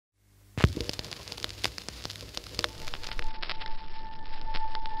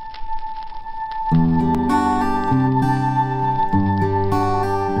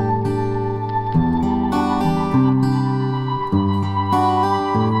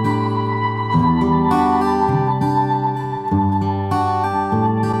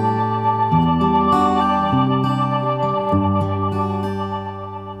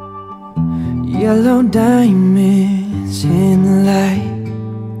yellow diamonds in the light,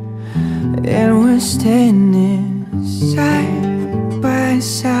 and we're standing side by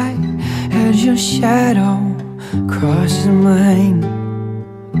side as your shadow crosses mine.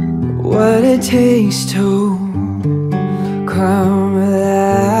 What it takes to come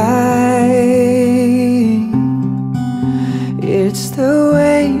alive, it's the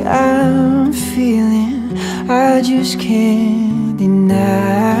way I'm feeling, I just can't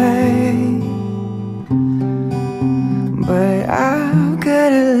deny. But I've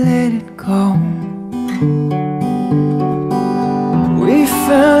gotta let it go. We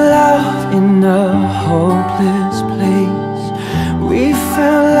found love in a hopeless place. We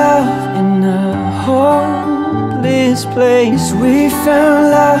found love in a hopeless place. We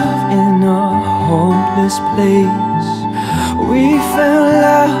found love in a hopeless place. We found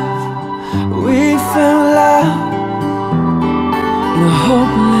love, we found love in a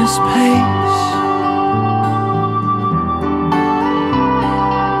hopeless place.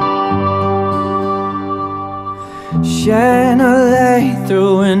 Shine a light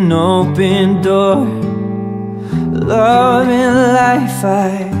through an open door. Love and life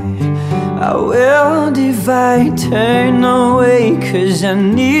I will divide. Turn away 'cause I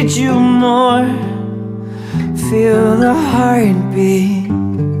need you more. Feel the heartbeat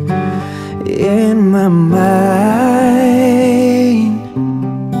in my mind.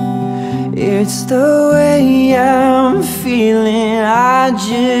 It's the way I'm feeling, I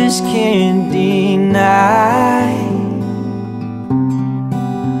just can't deny.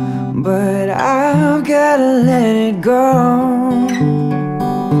 But I've gotta let it go.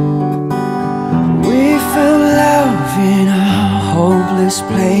 We found love in a hopeless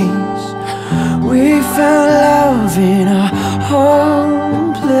place. We found love in a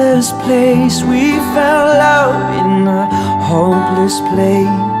hopeless place. We found love in a hopeless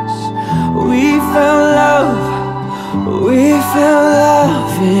place. We found love, we found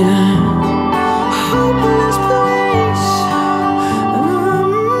love in a hopeless place.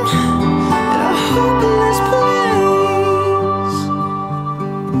 In a hopeless place.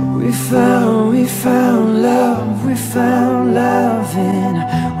 We found love, we found love in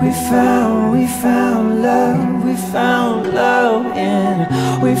a, we found love, we found love in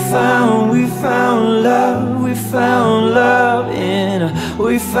a, we found love, we found love in a,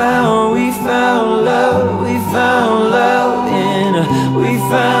 we found love, we found love in a, we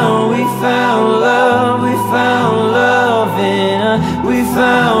found